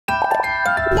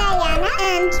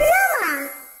and Roma.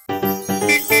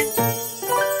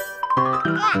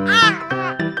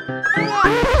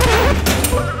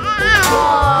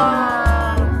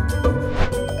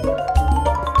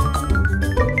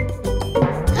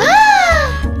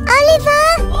 Oliver!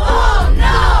 Oh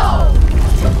no!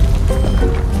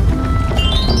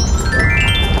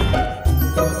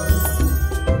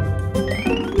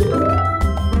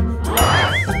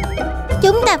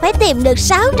 Chúng ta phải tìm được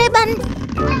 6 trái banh.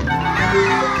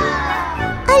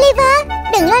 Oliver,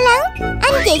 đừng lo lắng,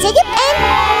 anh chị sẽ giúp em.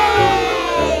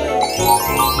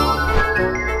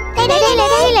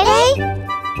 Lại đây.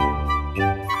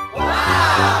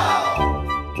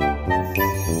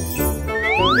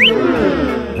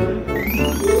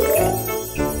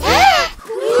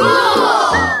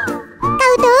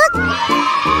 Câu tước.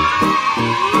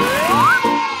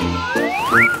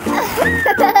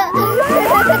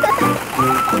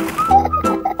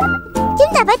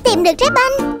 Chúng ta phải tìm được trái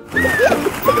banh.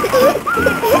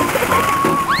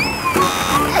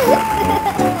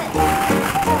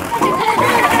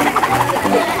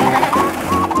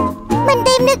 Mình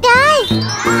tìm được rồi.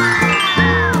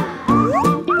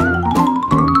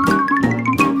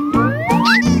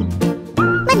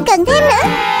 Mình cần thêm nữa.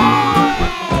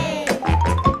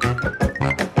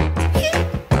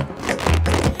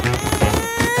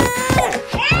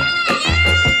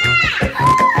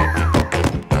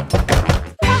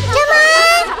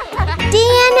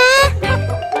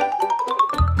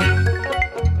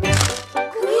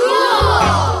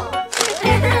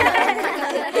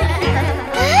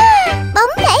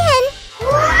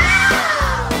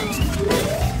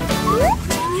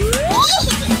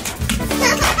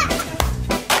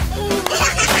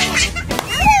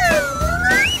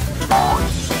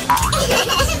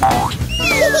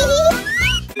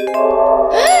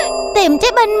 Tìm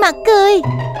trái banh mặt cười.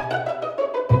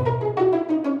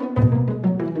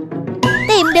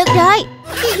 Tìm được rồi.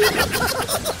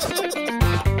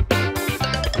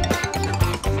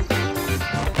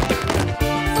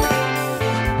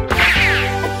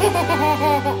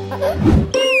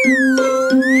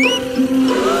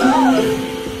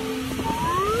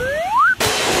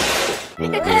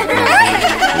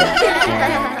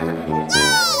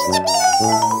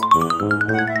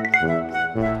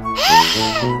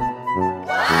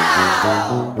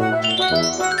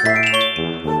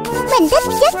 Mình thích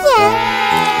chất nhờ.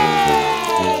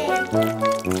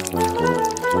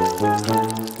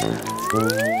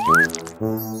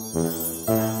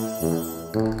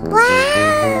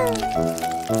 Wow,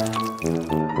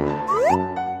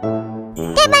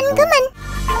 cái banh của mình.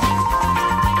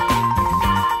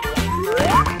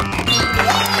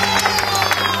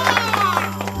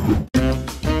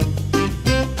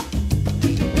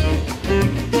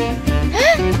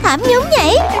 Thảm nhún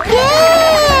nhảy.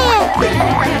 Yeah.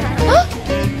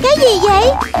 Cái gì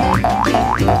vậy?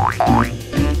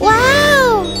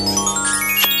 Wow.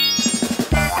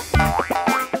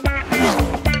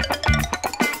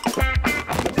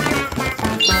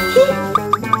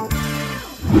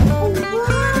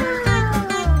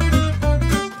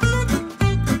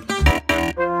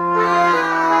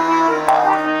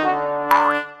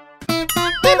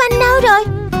 Cái banh đâu rồi?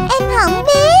 Em không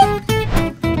biết.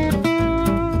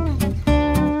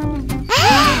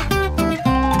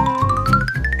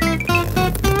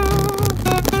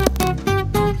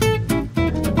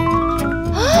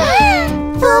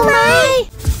 Phô mai.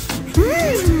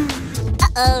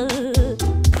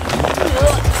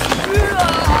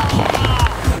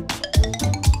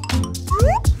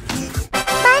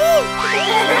 Banh.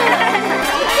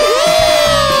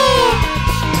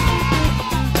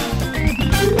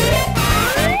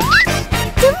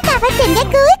 Chúng ta phải tìm cái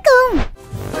cuối cùng.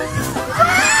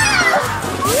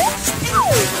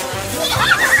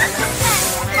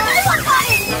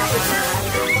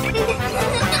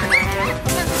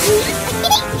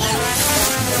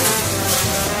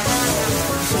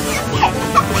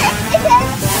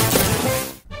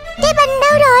 Cái banh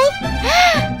đâu rồi?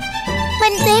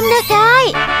 Mình tìm được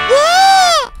rồi.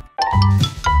 Yeah.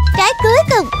 Cái cuối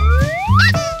cùng.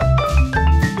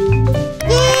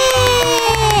 Yeah.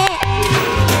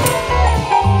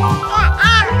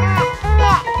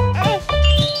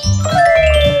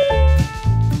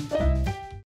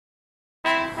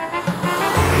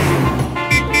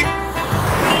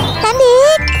 Tạm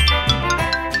biệt.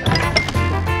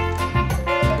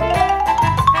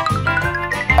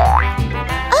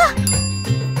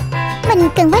 Mình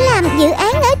cần phải làm dự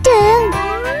án ở trường.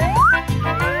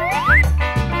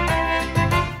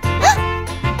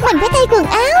 Mình phải thay quần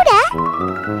áo đã.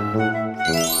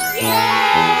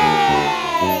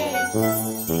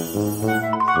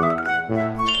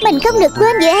 Mình không Không được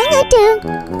quên dự án ở trường.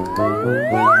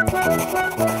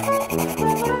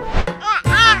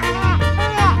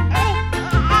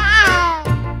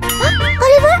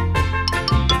 Oliver,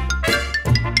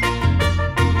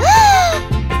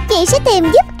 chị sẽ tìm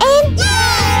giúp em.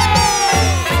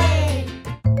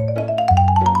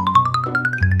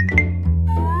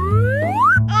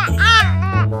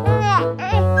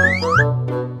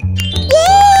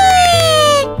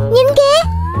 Nhìn kìa.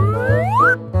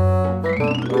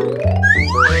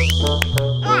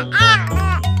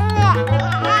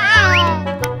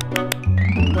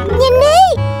 Nhìn đi.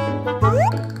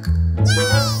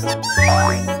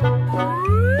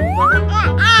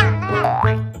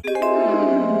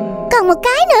 Còn một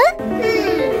cái nữa.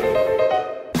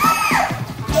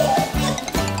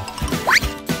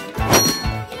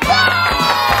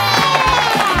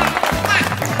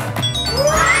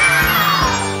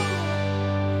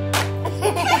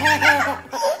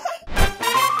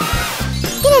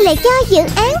 Cái này là cho dự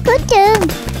án của trường.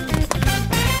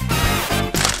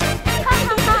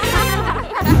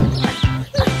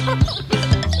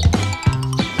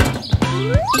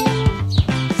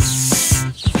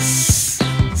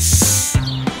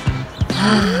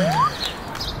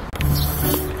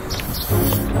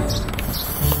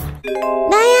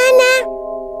 Diana,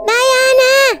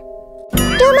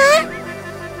 Roma,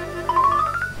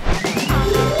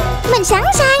 mình sẵn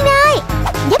sàng rồi.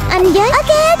 Giúp anh với. Ok.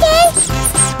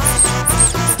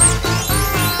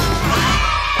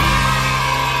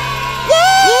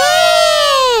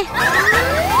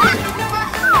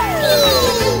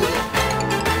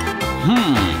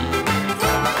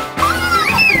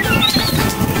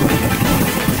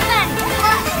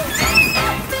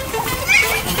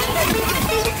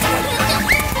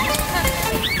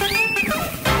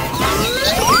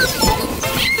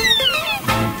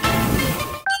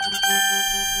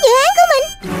 Dự án của mình.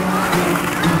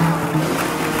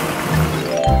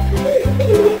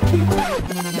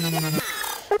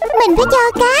 Mình phải cho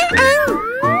cá ăn.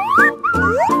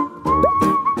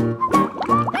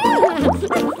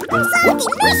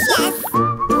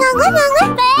 Ngon quá.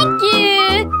 Thank you.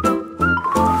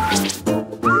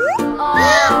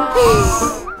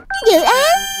 Dự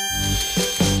án.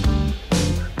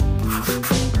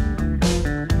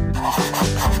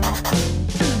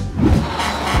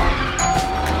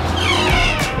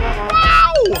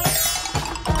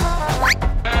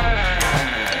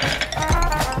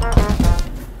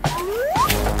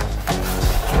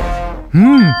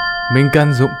 Mình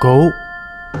cần dụng cụ.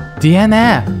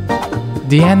 Diana.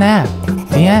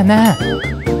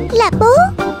 Là bố.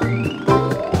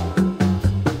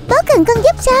 Bố cần con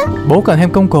giúp sao? Bố cần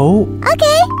thêm công cụ. Ok.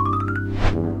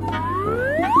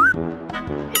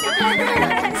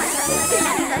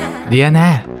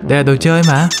 Diana, đây là đồ chơi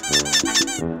mà.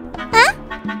 Hả?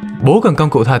 Bố cần công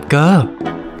cụ thật cơ.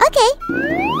 Ok.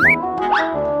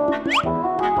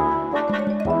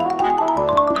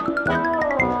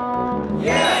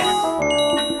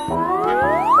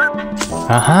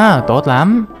 Ha, tốt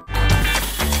lắm.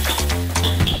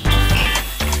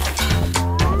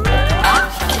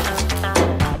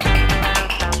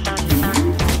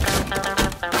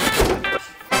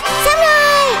 Xong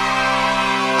rồi.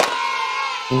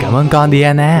 Cảm ơn con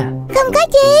Diana. Không có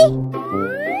gì.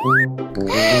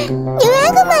 Dự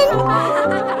án của mình.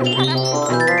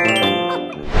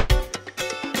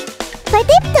 Phải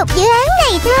tiếp tục dự án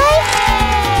này thôi.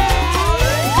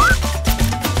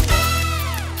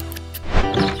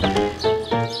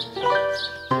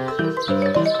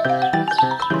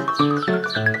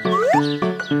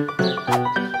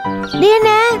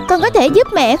 Diana, con có thể giúp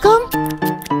mẹ không?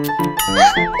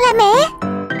 Là mẹ.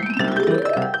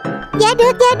 Dạ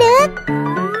được.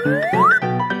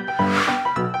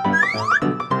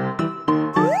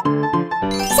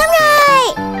 Xong rồi.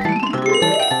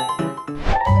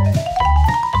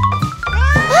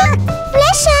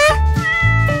 Flash.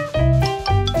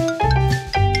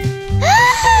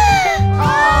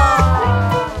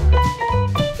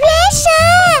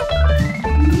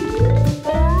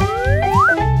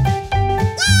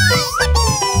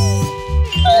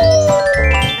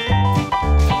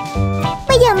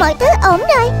 Bây giờ mọi thứ ổn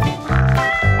rồi.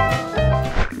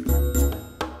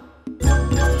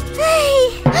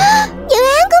 Dự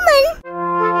án của mình.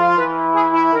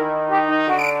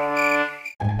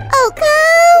 Ồ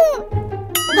không.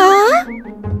 Hả?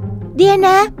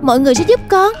 Diana, mọi người sẽ giúp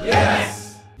con.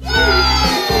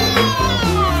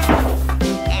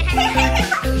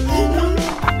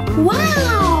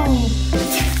 Wow.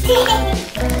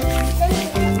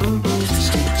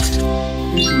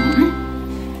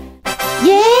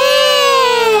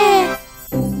 Yeah.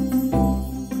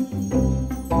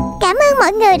 Cảm ơn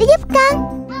mọi người đã giúp con.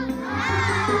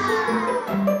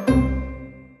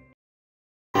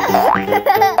 Wow!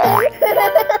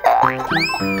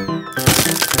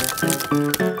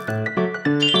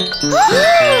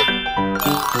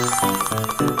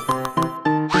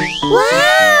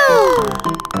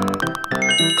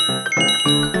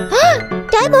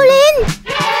 Trái bowling!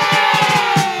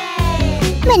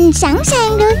 Mình sẵn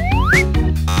sàng rồi.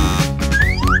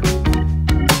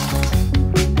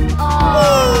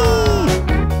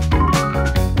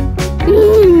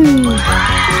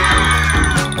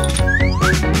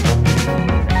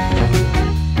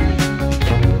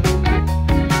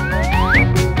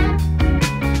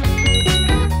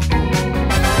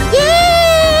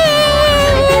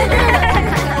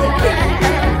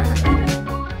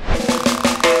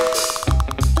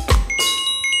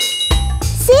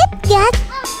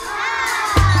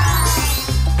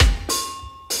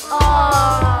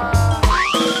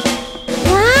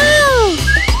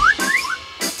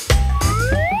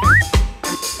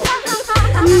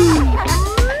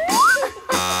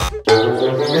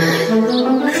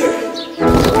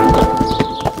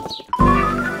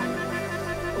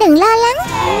 Đừng lo lắng.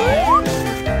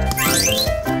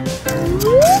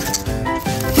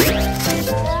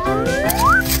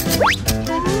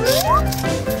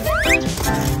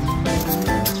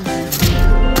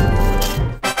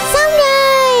 Xong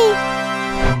rồi.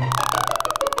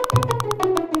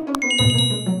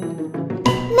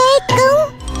 Mê cung.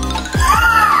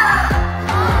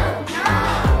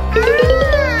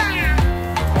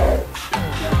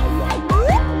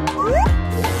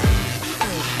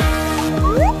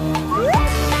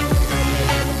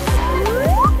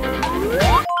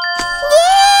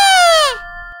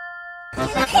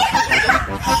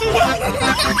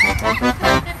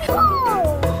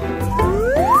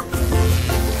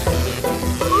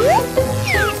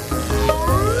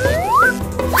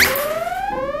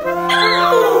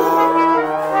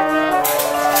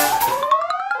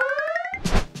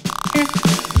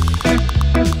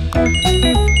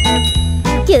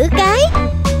 Chữ cái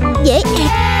dễ ẹt.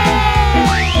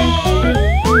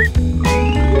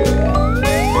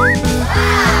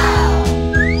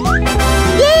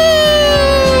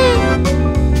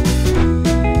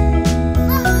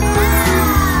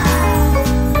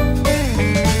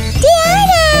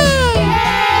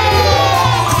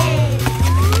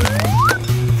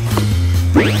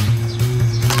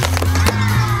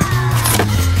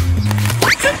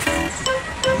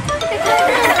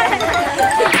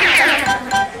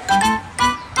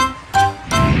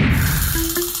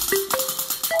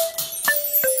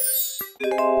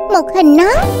 Một hình nón.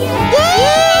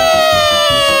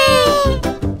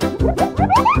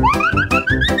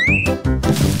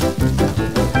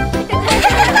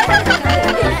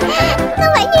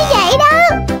 Không phải như vậy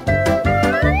đâu.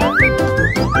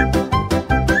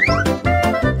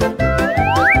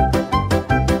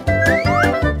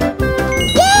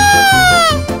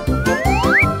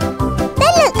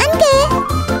 Đến lượt anh kìa.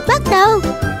 Bắt đầu.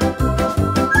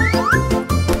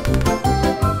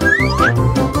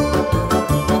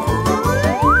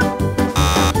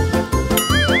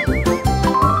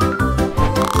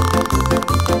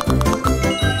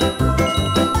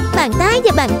 Bàn tay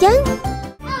và bàn chân.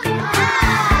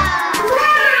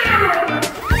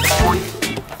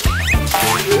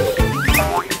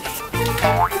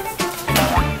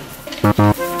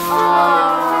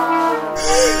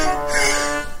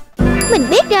 Mình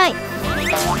biết rồi.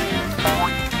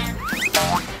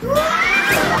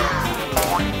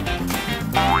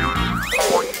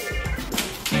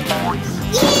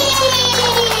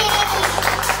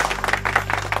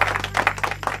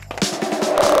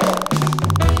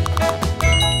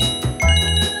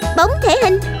 Bóng thể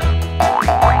hình.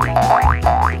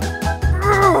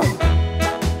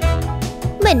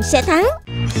 Mình sẽ thắng.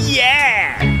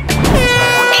 Yeah!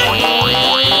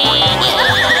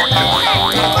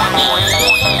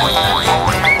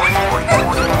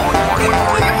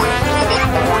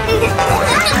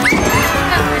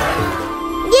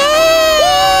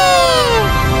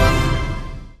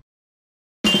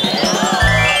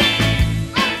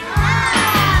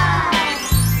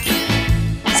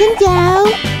 Xin chào.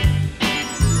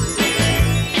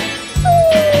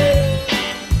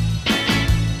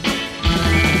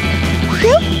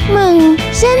 Chúc mừng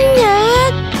sinh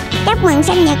nhật. Chúc mừng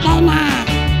sinh nhật đây nè.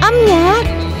 Âm nhạc.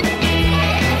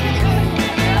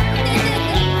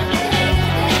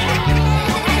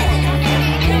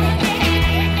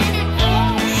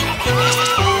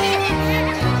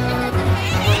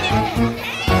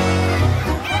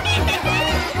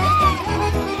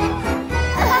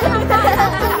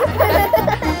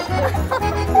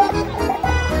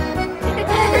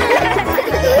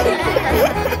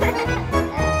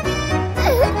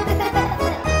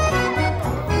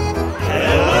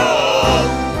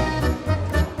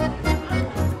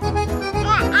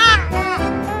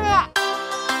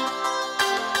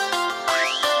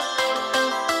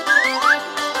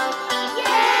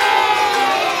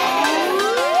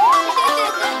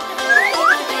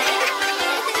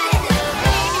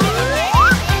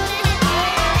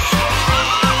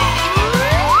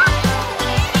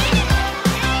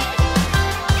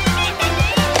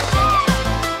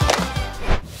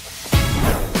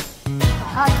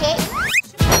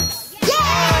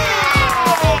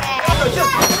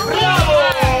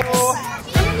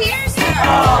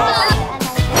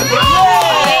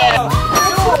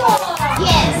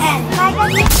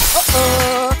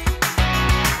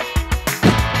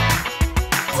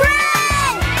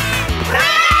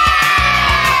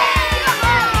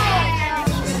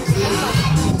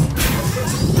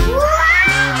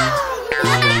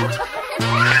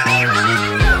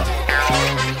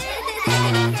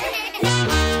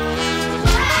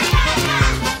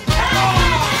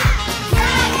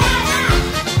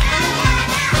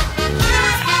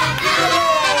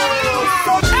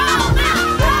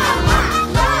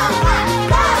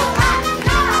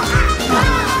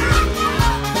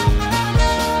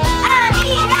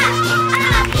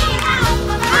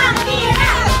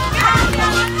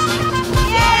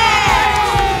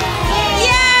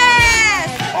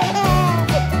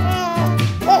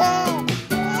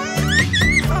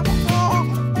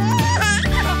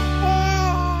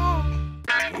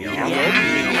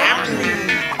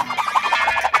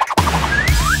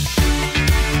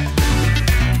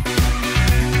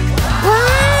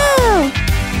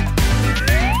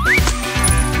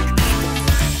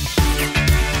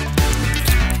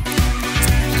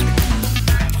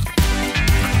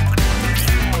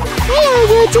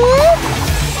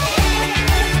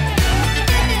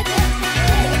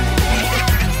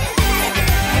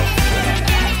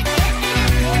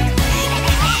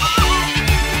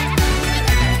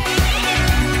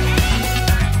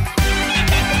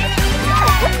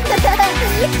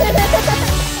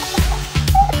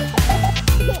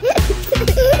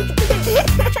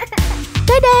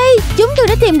 tôi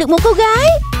đã tìm được một cô gái.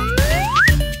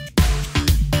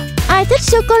 Ai thích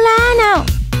sô-cô-la nào?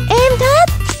 Em thích.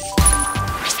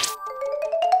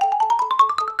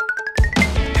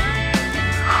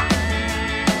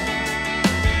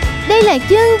 Đây là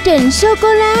chương trình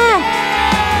sô-cô-la.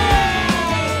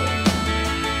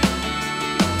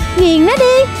 Nghiền nó đi.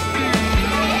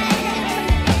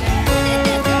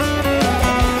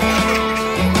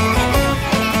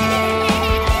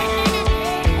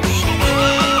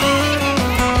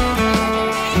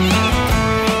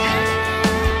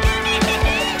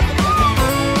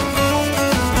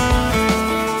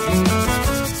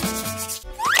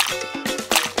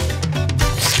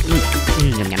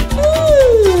 Nhầm nhầm.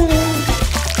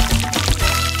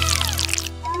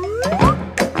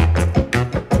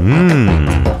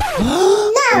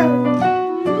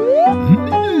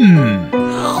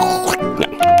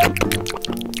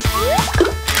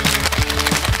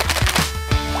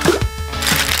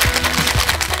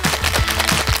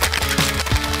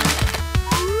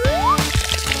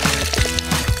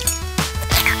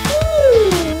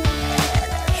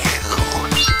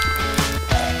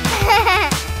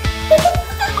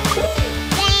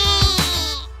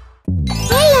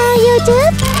 Hello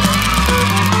YouTube.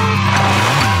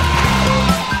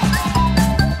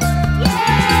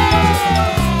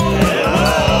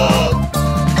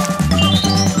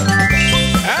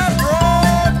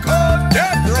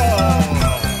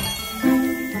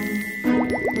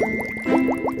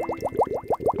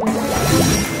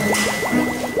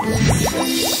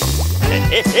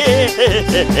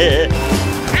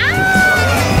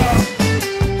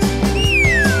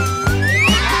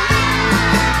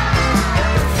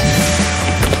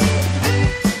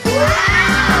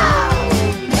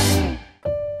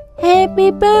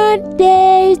 Happy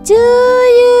birthday to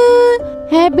you.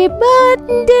 Happy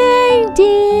birthday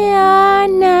dear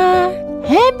Anna.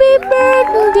 Happy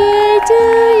birthday to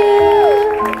you.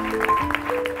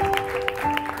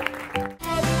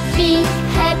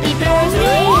 Happy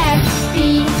birthday,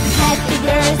 happy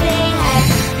birthday,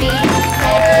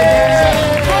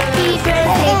 happy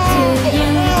birthday to you.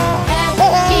 Happy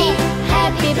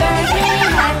birthday,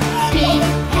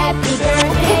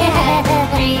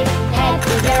 happy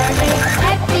birthday,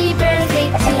 happy birthday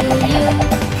to you.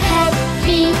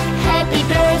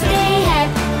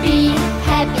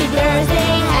 Happy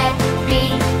birthday,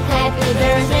 happy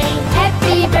birthday,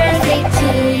 happy birthday to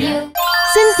you.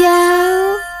 Xin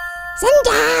chào. Xin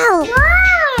chào.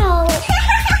 Wow.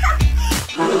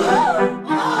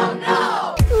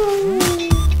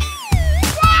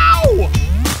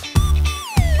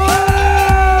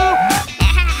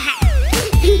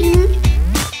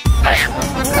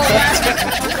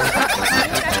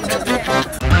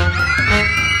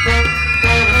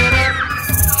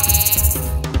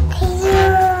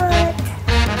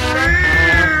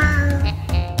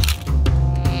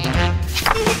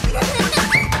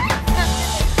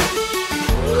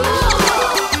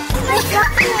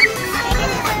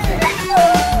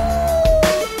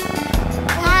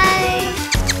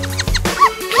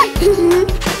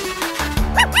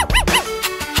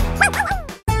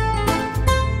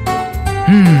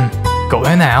 Cậu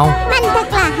thế nào? Anh thật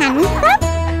là hạnh phúc.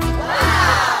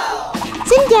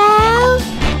 Xin chào.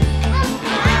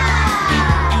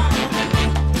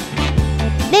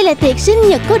 Đây là tiệc sinh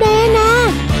nhật của Diana.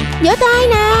 Vỗ tay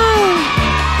nào.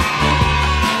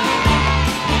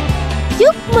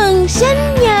 Chúc mừng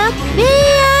sinh nhật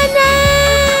Diana.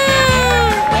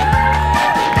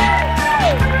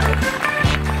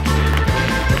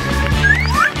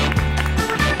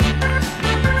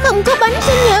 Không có bánh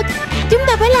sinh nhật, chúng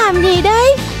ta phải làm gì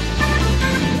đây?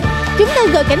 Chúng ta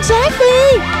gọi cảnh sát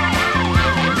đi.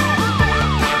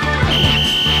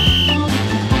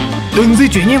 Đừng di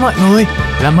chuyển nha mọi người.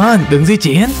 Làm ơn đừng di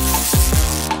chuyển.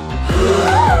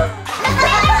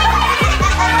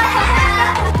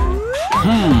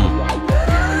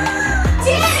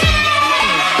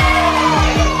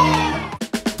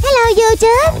 Hello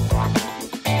YouTube.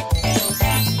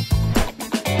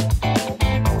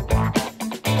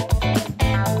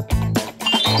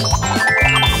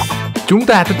 Chúng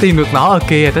ta sẽ tìm được nó ở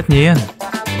kia tất nhiên.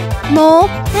 1,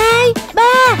 2, 3.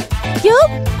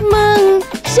 Chúc mừng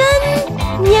sinh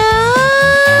nhật.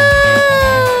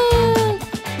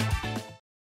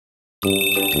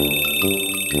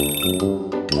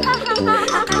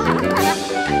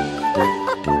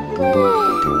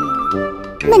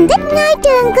 Mình thích ngôi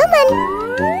trường của mình.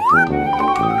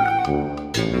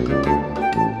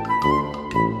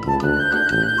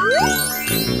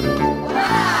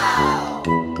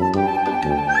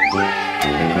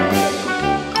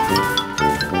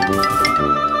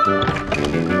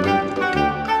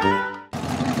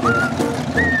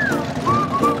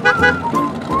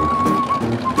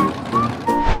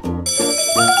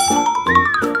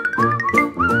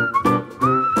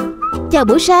 chào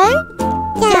buổi sáng.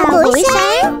 Chào buổi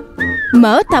sáng.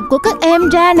 Mở tập của các em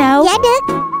ra nào. Dạ được.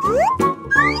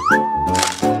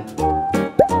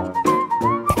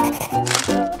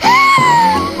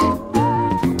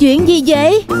 Chuyện gì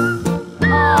vậy?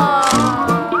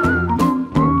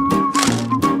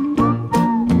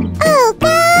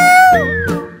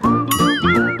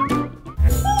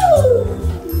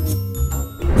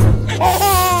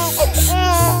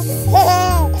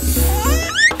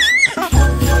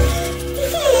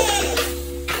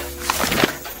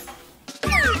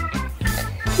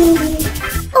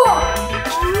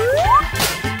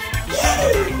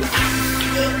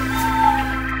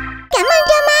 Cảm ơn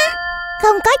Roma.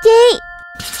 Không có gì.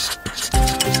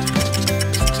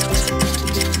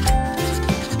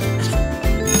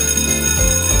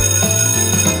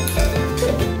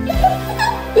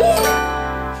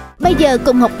 Bây giờ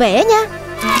cùng học vẽ nha.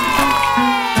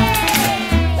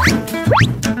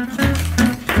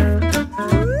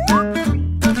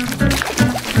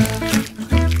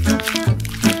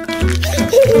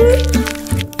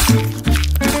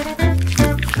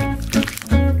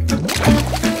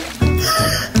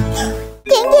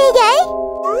 Chuyện gì vậy?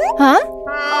 Hả?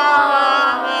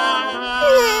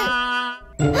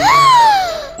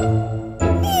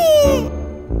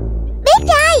 Biết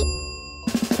rồi.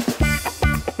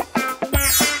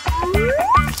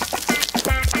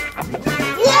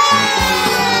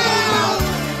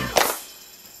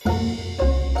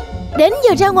 Đến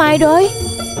giờ ra ngoài rồi.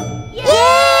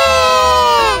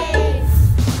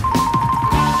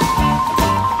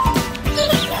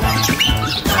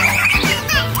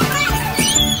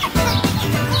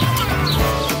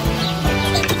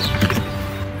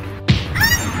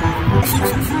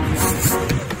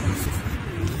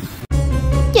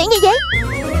 Chuyện gì vậy?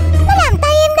 Nó làm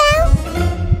tay em đau.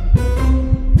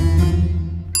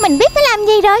 Mình biết phải làm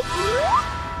gì rồi.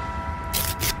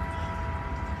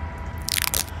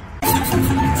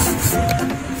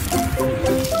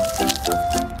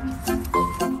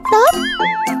 Tốt.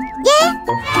 Yeah.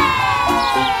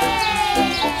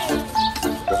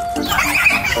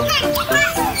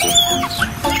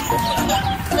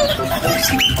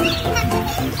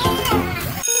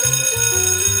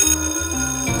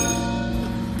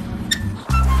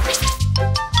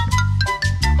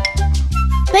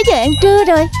 Tới giờ ăn trưa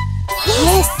rồi.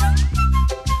 Yes.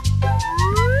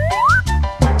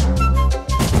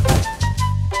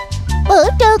 Bữa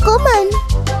trưa của mình.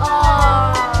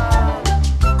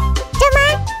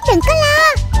 Roma, đừng có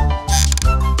lo.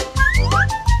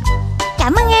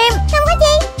 Cảm ơn em. Không có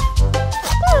gì.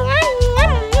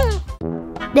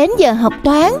 Đến giờ học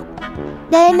toán.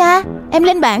 Diana, em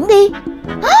lên bảng đi.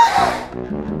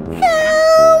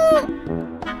 Không.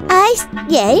 Ice,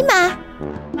 dễ mà.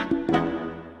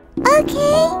 Ok.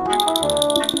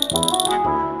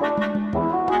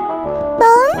 4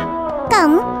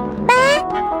 cộng 3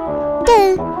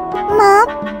 trừ 1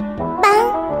 bằng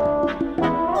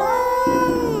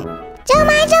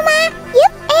Roma,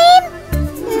 giúp em.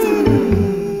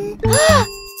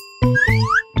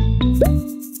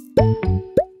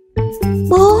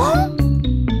 4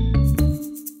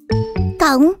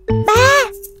 cộng 3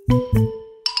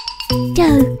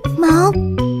 trừ 1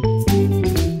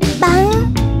 bằng.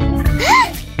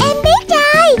 Em biết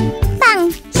rồi.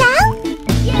 Bằng 6.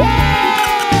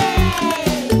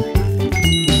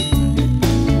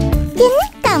 9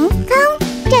 cộng 0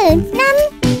 trừ 5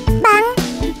 bằng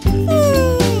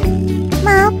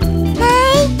 1,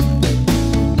 2.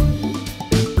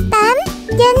 8,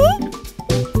 9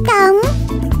 cộng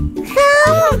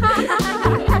 0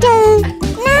 trừ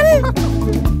 5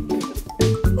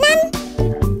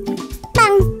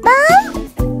 bằng 4.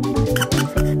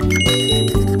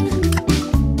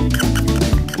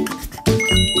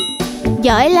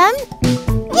 Giỏi lắm.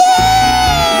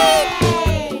 Yeah!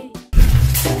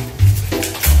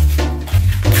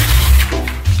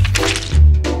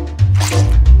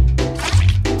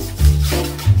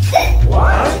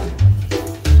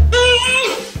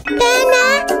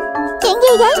 Dana, chuyện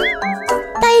gì vậy?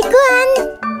 Tay của anh.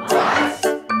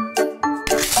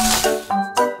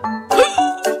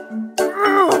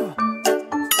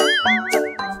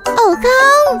 Ồ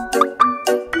không.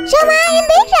 Roma, em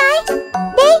biết rồi.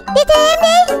 Đi theo em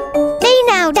đi. Đi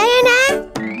nào Diana.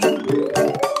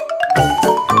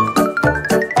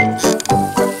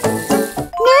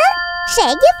 Nó sẽ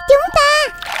giúp chúng